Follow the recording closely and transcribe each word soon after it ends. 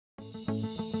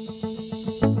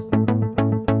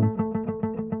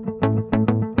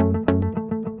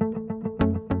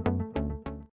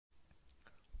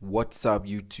What's up,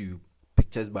 YouTube?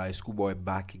 Pictures by Schoolboy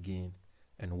back again,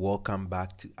 and welcome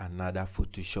back to another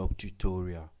Photoshop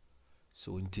tutorial.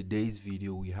 So in today's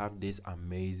video we have this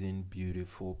amazing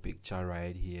beautiful picture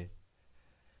right here,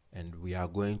 and we are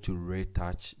going to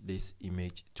retouch this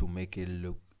image to make it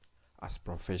look as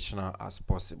professional as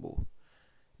possible.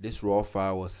 This raw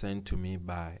file was sent to me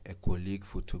by a colleague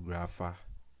photographer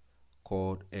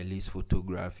called Ellis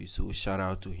Photography, so shout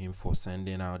out to him for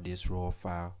sending out this raw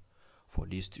file for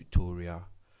this tutorial.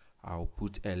 I'll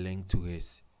put a link to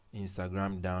his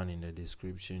Instagram down in the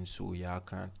description so y'all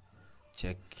can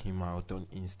check him out on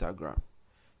Instagram.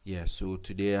 Yeah, so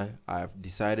today I've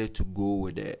decided to go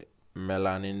with a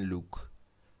melanin look.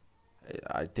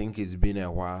 I think it's been a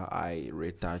while I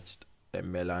retouched a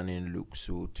melanin look,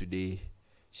 so today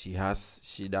she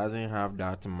doesn't have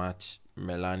that much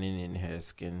melanin in her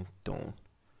skin tone,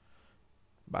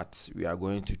 but we are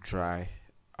going to try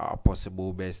our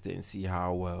possible best and see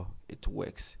how well it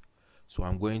works. So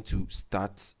I'm going to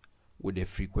start with the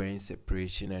frequency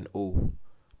separation, and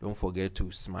don't forget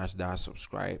to smash that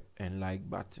subscribe and like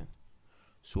button.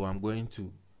 So I'm going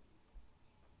to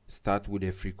start with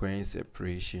the frequency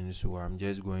separation, so I'm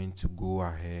just going to go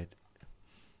ahead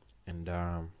and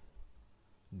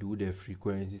do the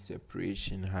frequency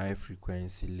separation: high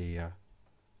frequency layer,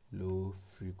 low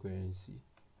frequency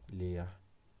layer,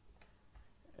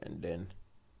 and then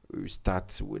we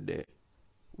start with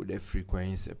the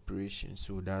frequency separation.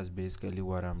 So that's basically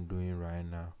what I'm doing right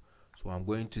now. So I'm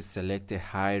going to select a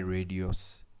high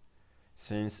radius.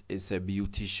 Since it's a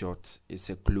beauty shot, it's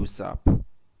a close-up,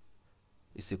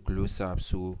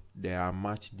 so there are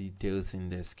much details in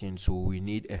the skin, so we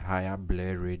need a higher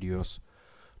blur radius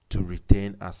to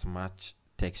retain as much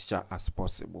texture as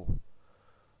possible.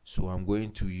 So I'm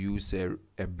going to use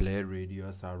a blur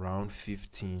radius around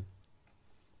 15.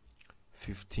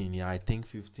 Yeah, I think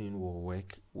 15 will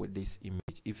work with this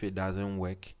image. If it doesn't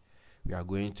work, we are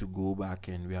going to go back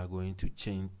and we are going to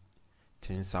change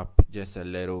things up just a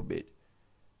little bit.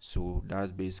 So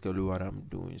that's basically what I'm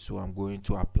doing. So I'm going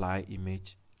to apply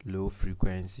image, low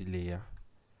frequency layer,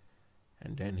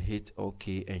 and then hit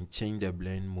OK and change the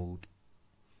blend mode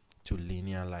to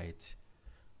linear light.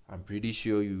 I'm pretty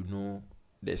sure you know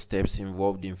the steps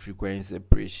involved in frequency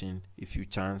separation if you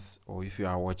chance or if you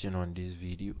are watching on this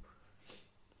video.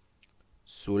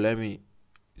 So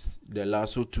the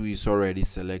lasso tool is already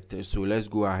selected, so let's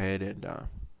go ahead and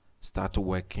start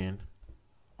working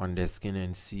on the skin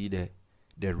and see the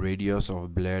radius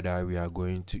of blur that we are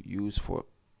going to use for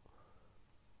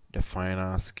the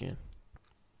final skin.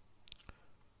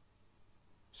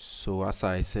 So as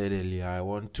I said earlier, I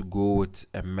want to go with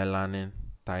a melanin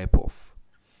type of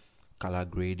color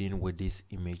grading with this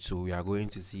image, so we are going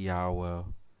to see how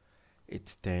well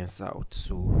it turns out.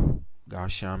 So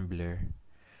Gaussian blur,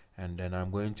 and then I'm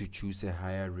going to choose a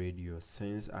higher radius.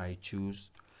 Since I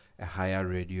choose a higher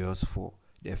radius for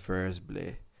the first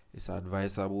blur, it's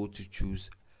advisable to choose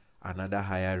another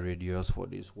higher radius for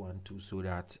this one too, so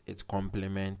that it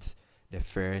complements the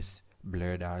first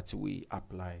blur that we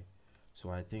apply. So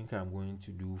I think I'm going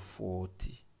to do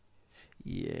 40.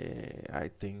 Yeah, I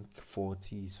think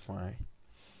 40 is fine.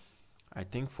 I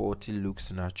think 40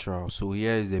 looks natural. So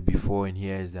here is the before and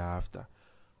here is the after.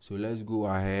 So let's go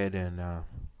ahead and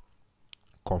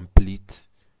complete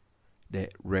the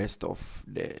rest of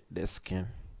the skin,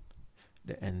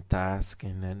 the entire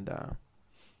skin, and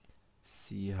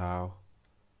see how.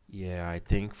 Yeah, I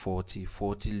think 40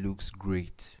 looks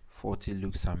great. 40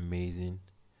 looks amazing.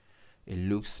 It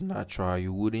looks natural.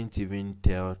 You wouldn't even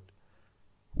tell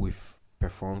with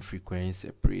performed frequency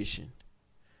separation.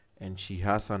 And she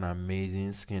has an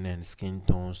amazing skin and skin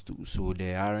tones too, so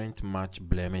there aren't much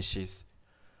blemishes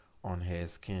on her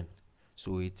skin,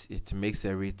 so it makes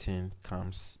everything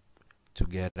comes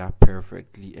together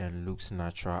perfectly and looks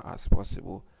natural as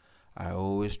possible. I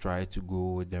always try to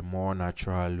go with the more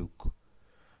natural look.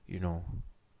 You know,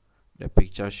 the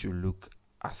picture should look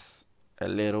as a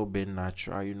little bit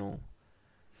natural. You know,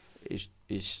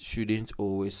 it shouldn't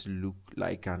always look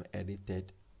like an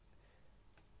edited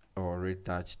or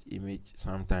retouched image.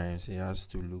 Sometimes it has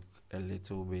to look a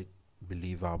little bit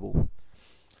believable.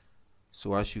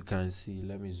 So as you can see,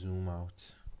 let me zoom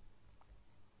out.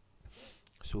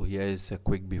 So here is a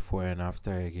quick before and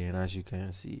after again. As you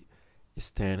can see, it's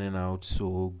turning out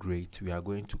so great. We are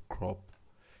going to crop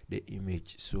the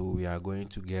image, so we are going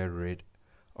to get rid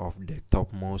of the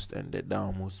topmost and the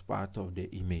downmost part of the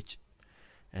image,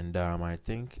 and I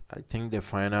think the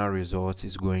final result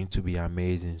is going to be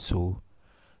amazing. So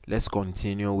let's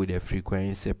continue with the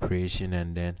frequency separation,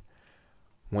 and then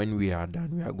when we are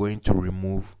done, we are going to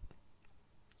remove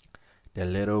the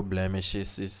little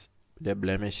blemishes the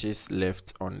blemishes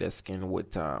left on the skin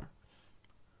with how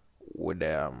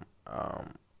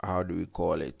do we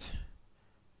call it,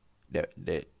 the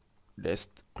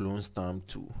clone stamp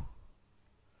tool,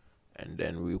 and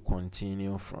then we'll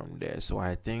continue from there. So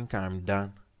I think I'm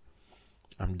done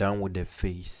with the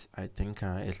face. I think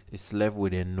it's left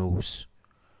with the nose.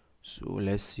 So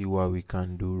let's see what we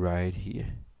can do right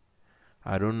here.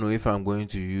 I don't know if I'm going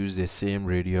to use the same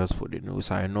radius for the nose.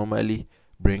 I normally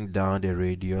bring down the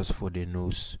radius for the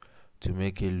nose to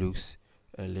make it looks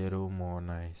a little more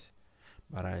nice,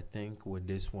 but I think with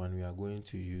this one we are going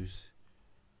to use,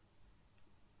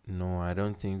 no, I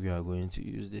don't think we are going to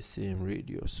use the same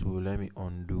radius. So let me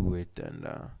undo it and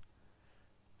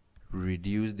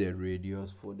reduce the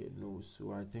radius for the nose.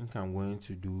 So I think I'm going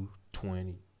to do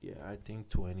 20. Yeah, I think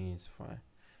 20 is fine,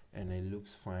 and it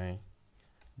looks fine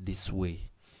this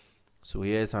way. So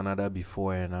here's another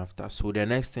before and after. So the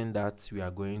next thing that we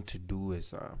are going to do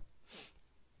is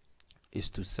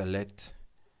to select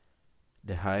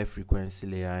the high frequency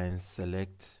layer and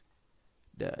select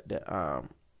the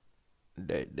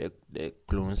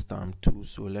clone stamp tool.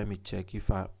 So let me check if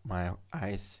my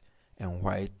eyes and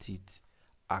white teeth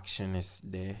action is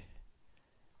there,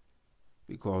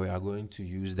 because we are going to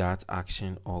use that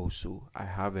action also. I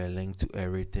have a link to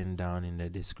everything down in the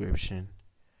description.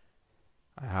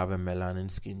 I have a melanin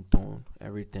skin tone.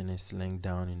 Everything is linked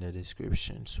down in the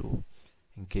description. So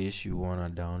in case you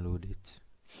want to download it,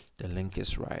 the link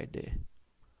is right there.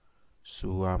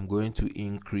 So I'm going to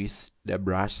increase the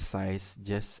brush size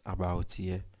just about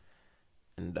here,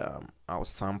 and I'll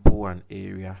sample an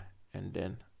area and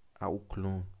then I'll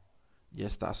clone,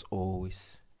 just as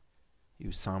always.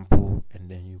 You sample and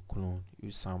then you clone,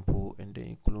 you sample and then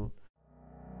you clone.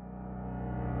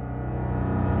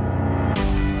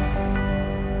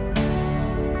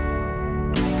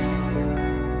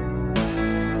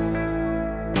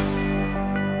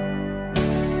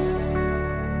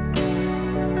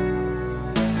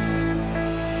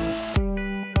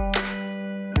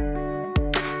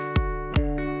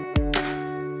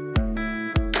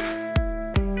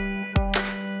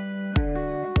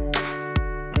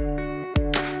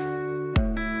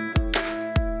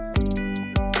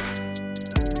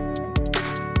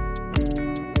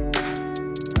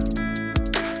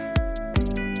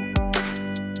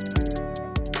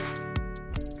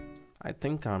 I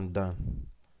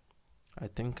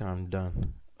think I'm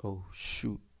done. Oh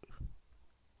shoot.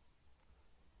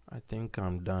 I think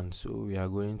I'm done. So we are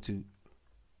going to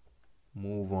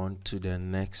move on to the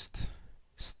next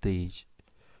stage.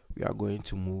 We are going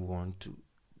to move on to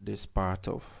this part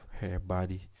of her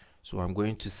body. So I'm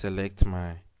going to select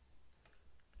my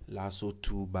lasso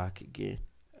tool back again,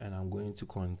 and I'm going to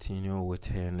continue with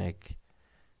her neck.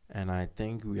 And I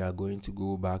think we are going to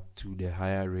go back to the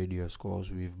higher radius,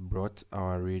 because we've brought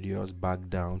our radius back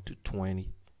down to 20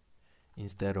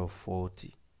 instead of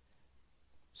 40.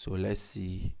 So let's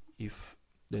see if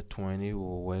the 20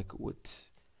 will work with.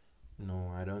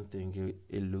 No, I don't think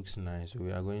it looks nice. So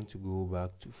we are going to go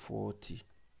back to 40,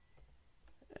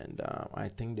 and I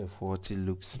think the 40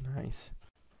 looks nice.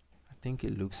 I think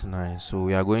it looks nice. So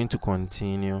we are going to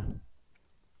continue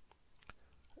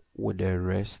with the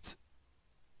rest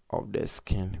of the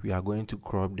skin. We are going to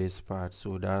crop this part,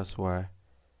 so that's why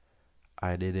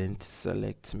I didn't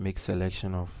make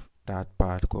selection of that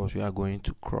part, because we are going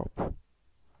to crop.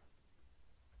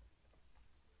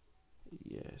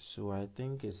 Yeah, so I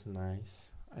think it's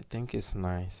nice. I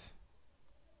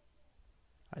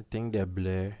think the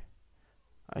blur,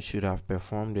 I should have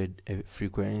performed a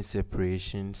frequency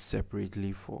separation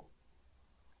separately for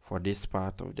this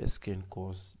part of the skin,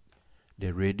 because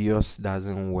the radius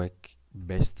doesn't work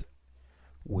best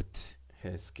with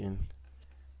her skin,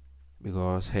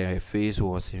 because her face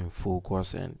was in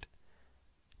focus and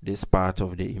this part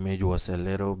of the image was a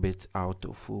little bit out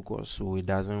of focus, so it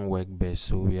doesn't work best.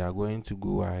 So we are going to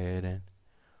go ahead and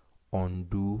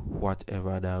undo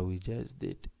whatever that we just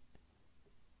did,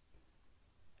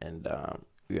 and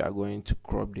we are going to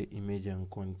crop the image and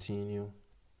continue,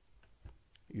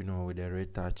 with the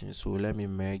retouching. So let me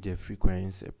merge the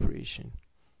frequency separation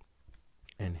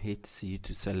and hit C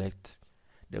to select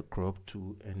the crop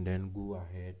tool, and then go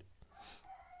ahead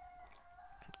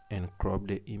and crop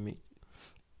the image.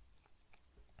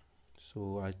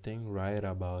 So I think right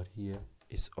about here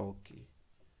is okay.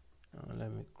 Now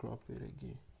let me crop it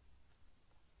again.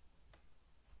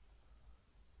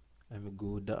 Let me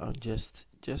go down just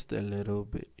a little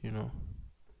bit,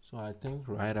 So I think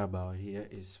right about here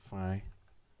is fine.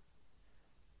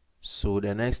 So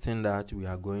the next thing that we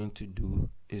are going to do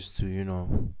is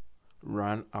to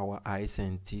run our eyes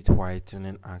and teeth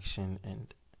whitening action,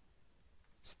 and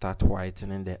start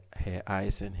whitening her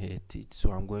eyes and her teeth.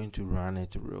 So I'm going to run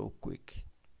it real quick,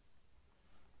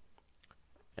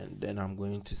 and then I'm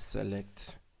going to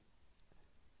select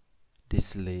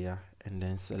this layer and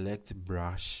then select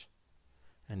brush,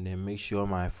 and then make sure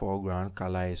my foreground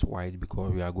color is white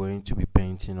because we are going to be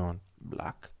painting on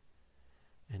black,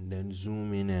 and then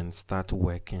zoom in and start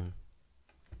working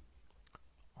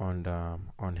on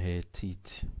her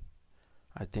teeth.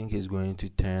 I think it's going to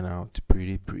turn out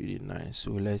pretty nice.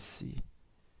 So let's see.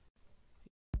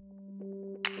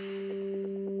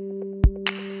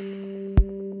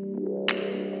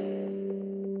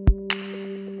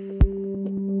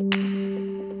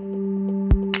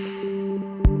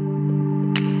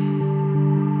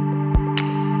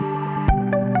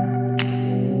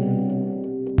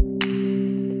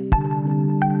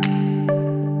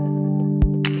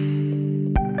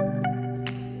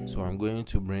 So I'm going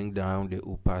to bring down the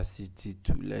opacity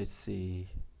to, let's say,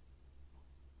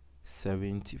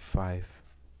 75.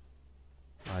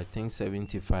 I think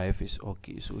 75 is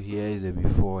okay. So here is a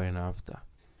before and after,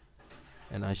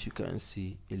 and as you can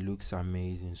see, it looks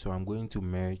amazing. So I'm going to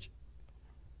merge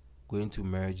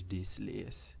these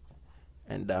layers,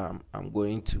 and I'm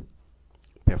going to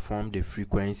perform the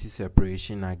frequency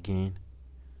separation again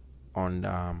on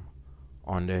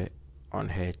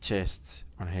her chest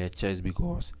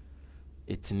because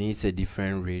it needs a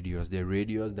different radius. The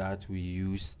radius that we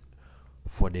used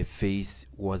for the face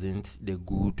wasn't the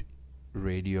good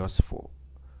radius for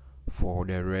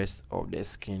the rest of the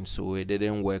skin, so it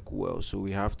didn't work well. So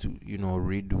we have to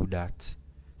redo that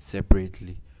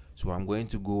separately. So I'm going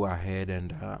to go ahead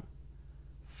and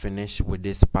finish with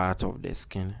this part of the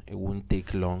skin. It won't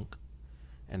take long,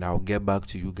 and I'll get back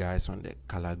to you guys on the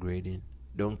color grading.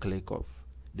 Don't click off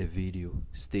the video,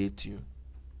 stay tuned.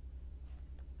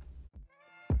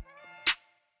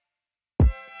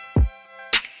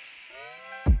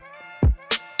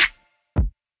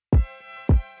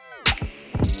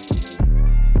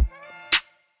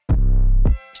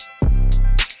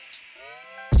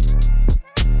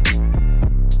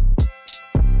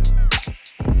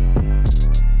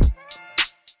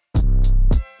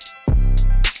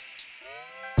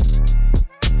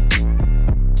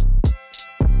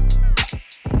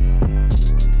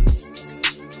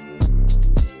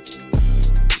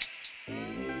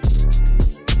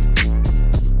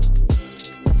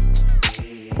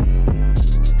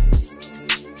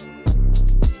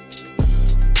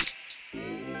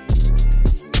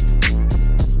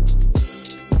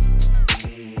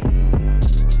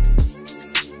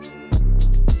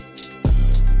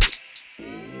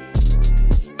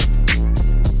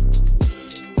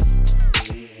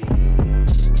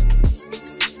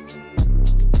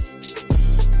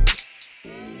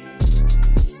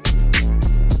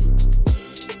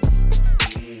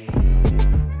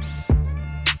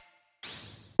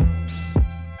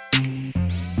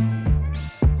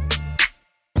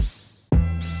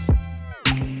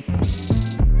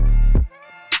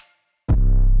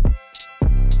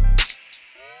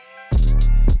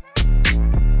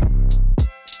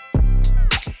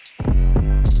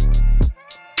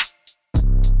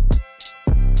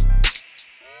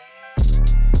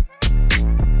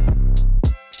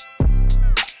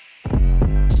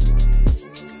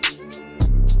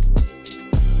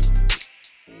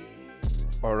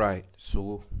 Alright,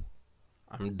 so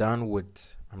I'm done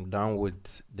with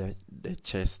the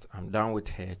chest. I'm done with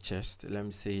her chest. Let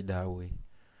me say it that way.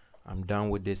 I'm done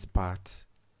with this part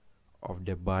of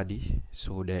the body.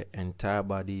 So the entire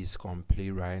body is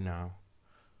complete right now.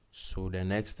 So the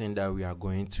next thing that we are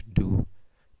going to do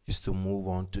is to move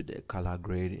on to the color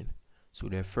grading. So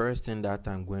the first thing that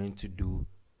I'm going to do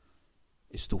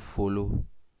is to follow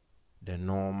the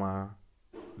normal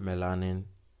Melanin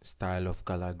style of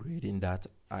color grading that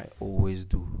I always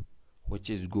do, which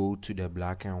is go to the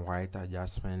black and white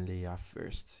adjustment layer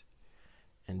first,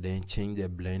 and then change the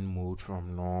blend mode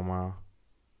from normal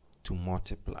to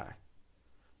multiply.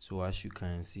 So as you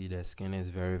can see, the skin is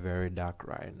very dark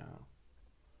right now.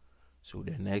 So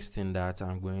the next thing that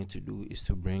I'm going to do is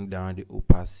to bring down the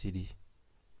opacity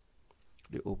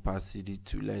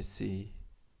to, let's say,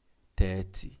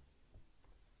 30.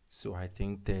 So I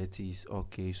think 30 is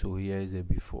okay. So here is the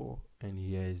before and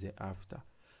here is the after.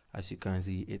 As you can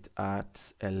see, it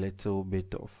adds a little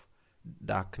bit of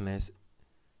darkness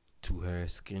to her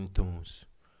skin tones.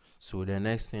 So the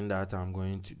next thing that I'm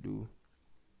going to do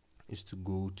is to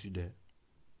go to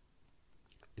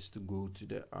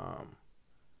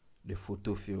the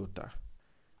photo filter,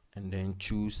 and then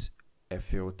choose a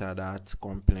filter that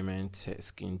complements her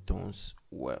skin tones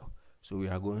well. So we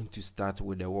are going to start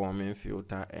with the warming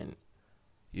filter and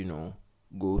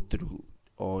go through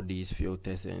all these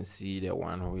filters and see the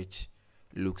one which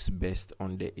looks best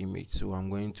on the image. So I'm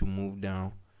going to move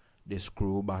down the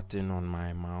scroll button on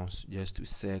my mouse just to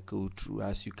circle through.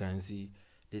 As you can see,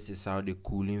 this is how the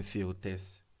cooling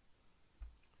filters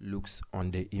looks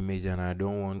on the image, and I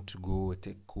don't want to go with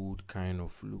a cold kind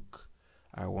of look.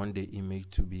 I want the image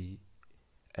to be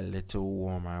a little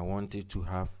warm. I want it to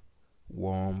have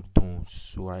warm tones,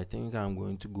 so I think I'm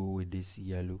going to go with this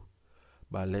yellow.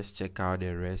 But let's check out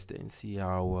the rest and see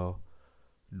how well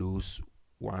those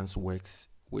ones works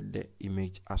with the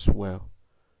image as well.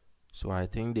 So I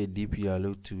think the deep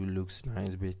yellow too looks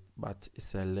nice, but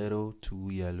it's a little too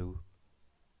yellow,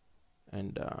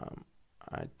 and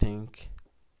I think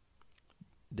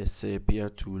the sepia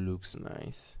too looks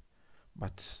nice,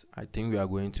 but I think we are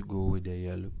going to go with the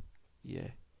yellow. Yeah,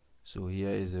 so here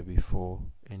is the before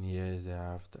and here is the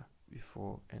after.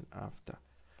 Before and after.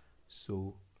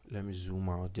 So let me zoom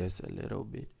out just a little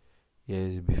bit. Here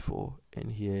is before and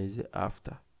here is the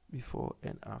after. Before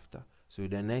and after. So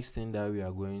the next thing that we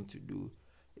are going to do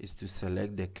is to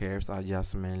select the curves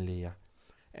adjustment layer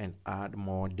and add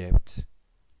more depth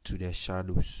to the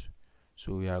shadows.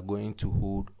 So we are going to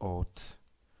hold Alt,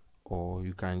 or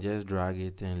you can just drag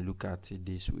it and look at it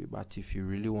this way. But if you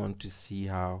really want to see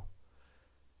how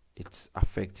it's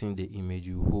affecting the image,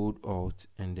 you hold Alt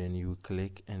and then you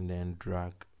click and then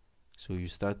drag. So you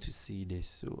start to see this.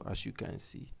 So as you can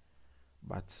see,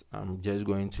 but I'm just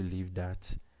going to leave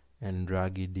that and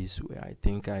drag it this way. I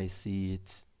think I see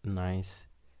it nice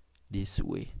this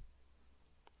way.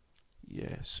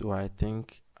 Yeah, so I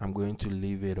think I'm going to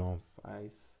leave it on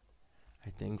 5. I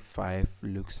think 5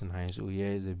 looks nice. So here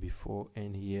is the before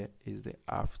and here is the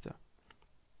after.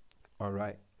 All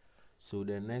right, so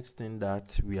the next thing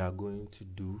that we are going to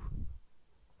do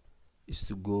is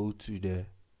to go to the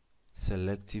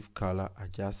selective color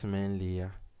adjustment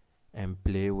layer and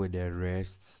play with the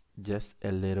reds just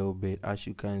a little bit. As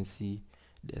you can see,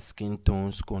 the skin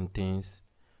tones contains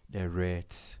the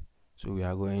reds, so we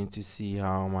are going to see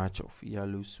how much of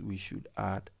yellows we should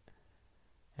add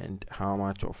and how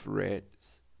much of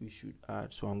reds we should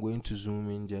add. So I'm going to zoom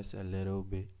in just a little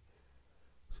bit.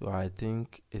 So I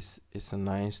think it's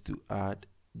nice to add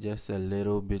just a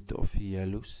little bit of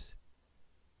yellows.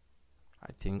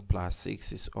 I think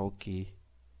 +6 is okay,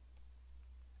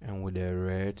 and with the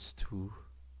reds too,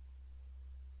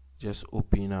 just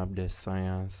open up the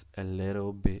cyan a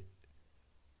little bit.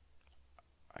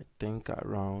 I think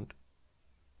around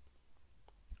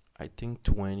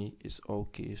 20 is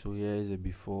okay. So here is the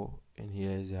before and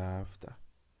here is the after.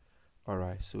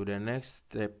 Alright, so the next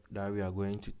step that we are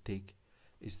going to take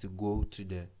is to go to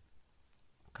the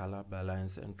color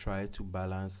balance and try to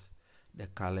balance the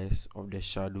colors of the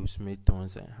shadows,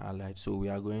 midtones and highlights. So we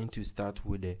are going to start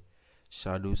with the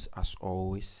shadows as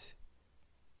always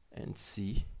and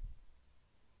see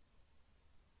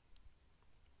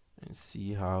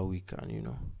how we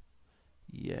can,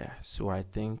 yeah. So I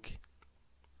think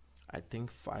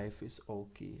 5 is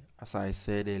okay. As I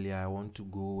said earlier, I want to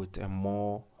go with a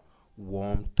more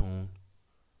warm tone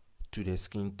to the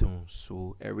skin tone,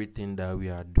 so everything that we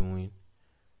are doing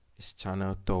is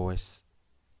channeled towards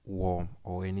warm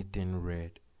or anything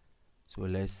red. So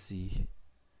let's see.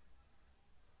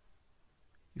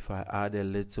 If I add a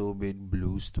little bit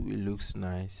blues to it, looks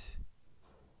nice,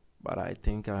 but I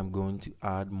think I'm going to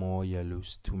add more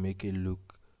yellows to make it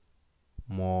look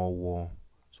more warm.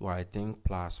 So I think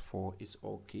 +4 is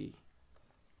okay.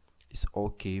 It's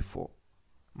okay for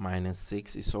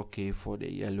 -6 is okay for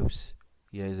the yellows.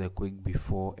 Here is a quick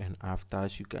before and after.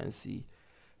 As you can see,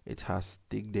 it has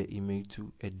taken the image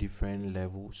to a different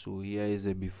level. So here is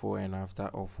a before and after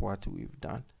of what we've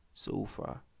done so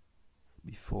far.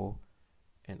 Before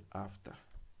and after.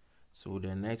 So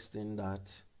the next thing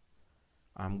that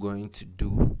I'm going to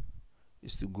do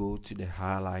is to go to the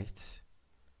highlights,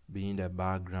 being the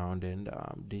background, and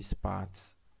these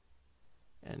parts,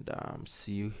 and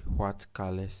see what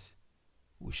colors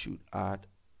we should add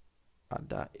at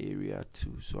that area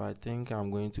too. So I think I'm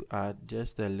going to add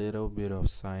just a little bit of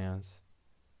cyan.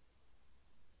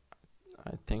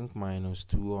 I think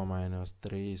 -2 or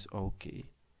 -3 is okay,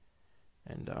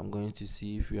 and I'm going to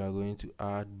see if we are going to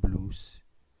add blues.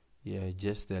 Yeah,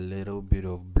 just a little bit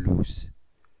of blues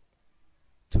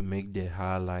to make the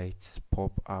highlights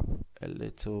pop up a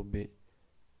little bit.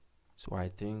 So I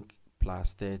think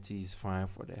 +30 is fine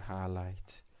for the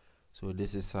highlight. So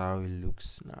this is how it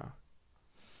looks now,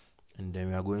 and then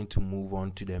we are going to move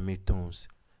on to the midtones.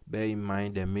 Bear in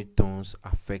mind the midtones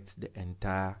affect the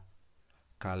entire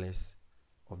colors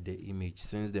of the image,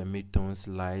 since the midtones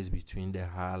lies between the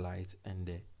highlights and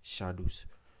the shadows.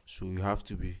 So you have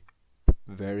to be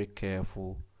very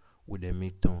careful with the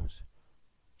midtones.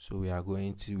 So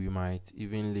we might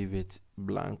even leave it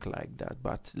blank like that,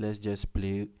 but let's just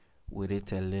play with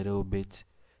it a little bit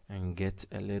and get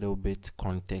a little bit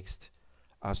context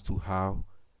as to how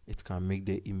it can make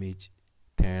the image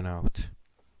turn out.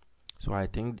 So I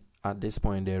think at this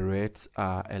point the reds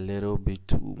are a little bit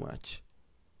too much,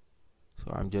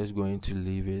 so I'm just going to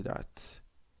leave it at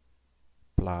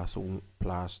plus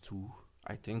 2.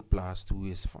 I think plus 2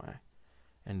 is fine,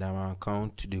 and I'm gonna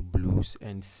count to the blues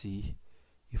and see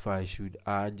if I should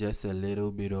add just a little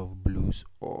bit of blues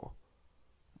or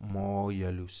more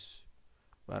yellows.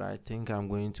 But I think I'm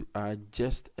going to add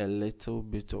just a little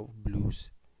bit of blues,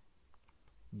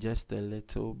 just a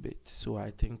little bit. So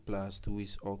I think plus 2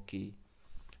 is okay,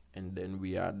 and then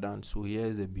we are done. So here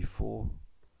is the before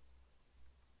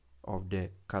of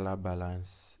the color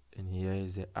balance, and here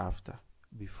is the after,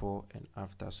 before and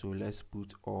after. So let's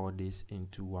put all this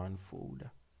into one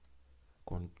folder.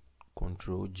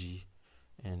 Control G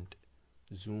and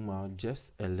zoom out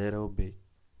just a little bit,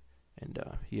 and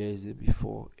here is the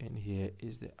before and here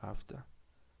is the after,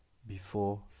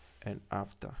 before and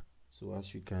after. So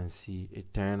as you can see,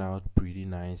 it turned out pretty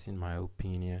nice in my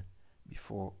opinion,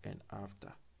 before and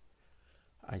after.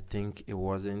 I think it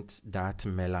wasn't that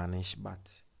melanish,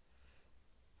 but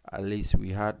at least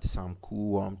we had some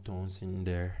cool warm tones in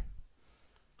there,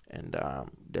 and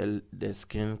the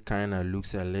skin kind of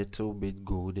looks a little bit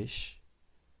goldish,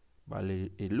 but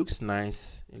it looks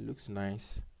nice.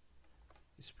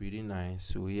 It's pretty nice.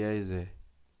 So here is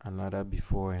another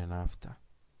before and after.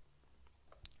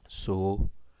 So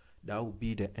that will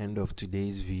be the end of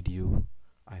today's video.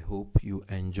 I hope you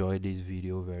enjoyed this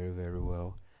video very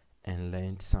well and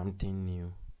learned something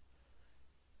new.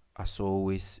 As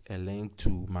always, a link to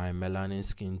my melanin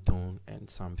skin tone and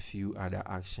some few other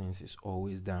actions is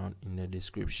always down in the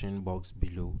description box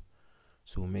below,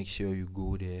 so make sure you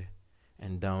go there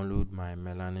and download my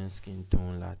melanin skin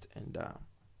tone lat and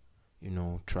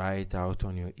try it out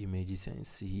on your images and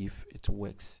see if it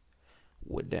works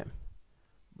with them.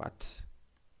 But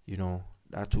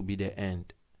that will be the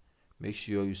end. Make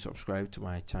sure you subscribe to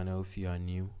my channel if you are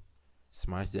new.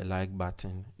 Smash the like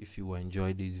button if you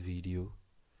enjoyed this video,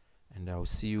 and I'll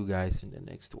see you guys in the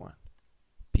next one.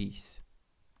 Peace.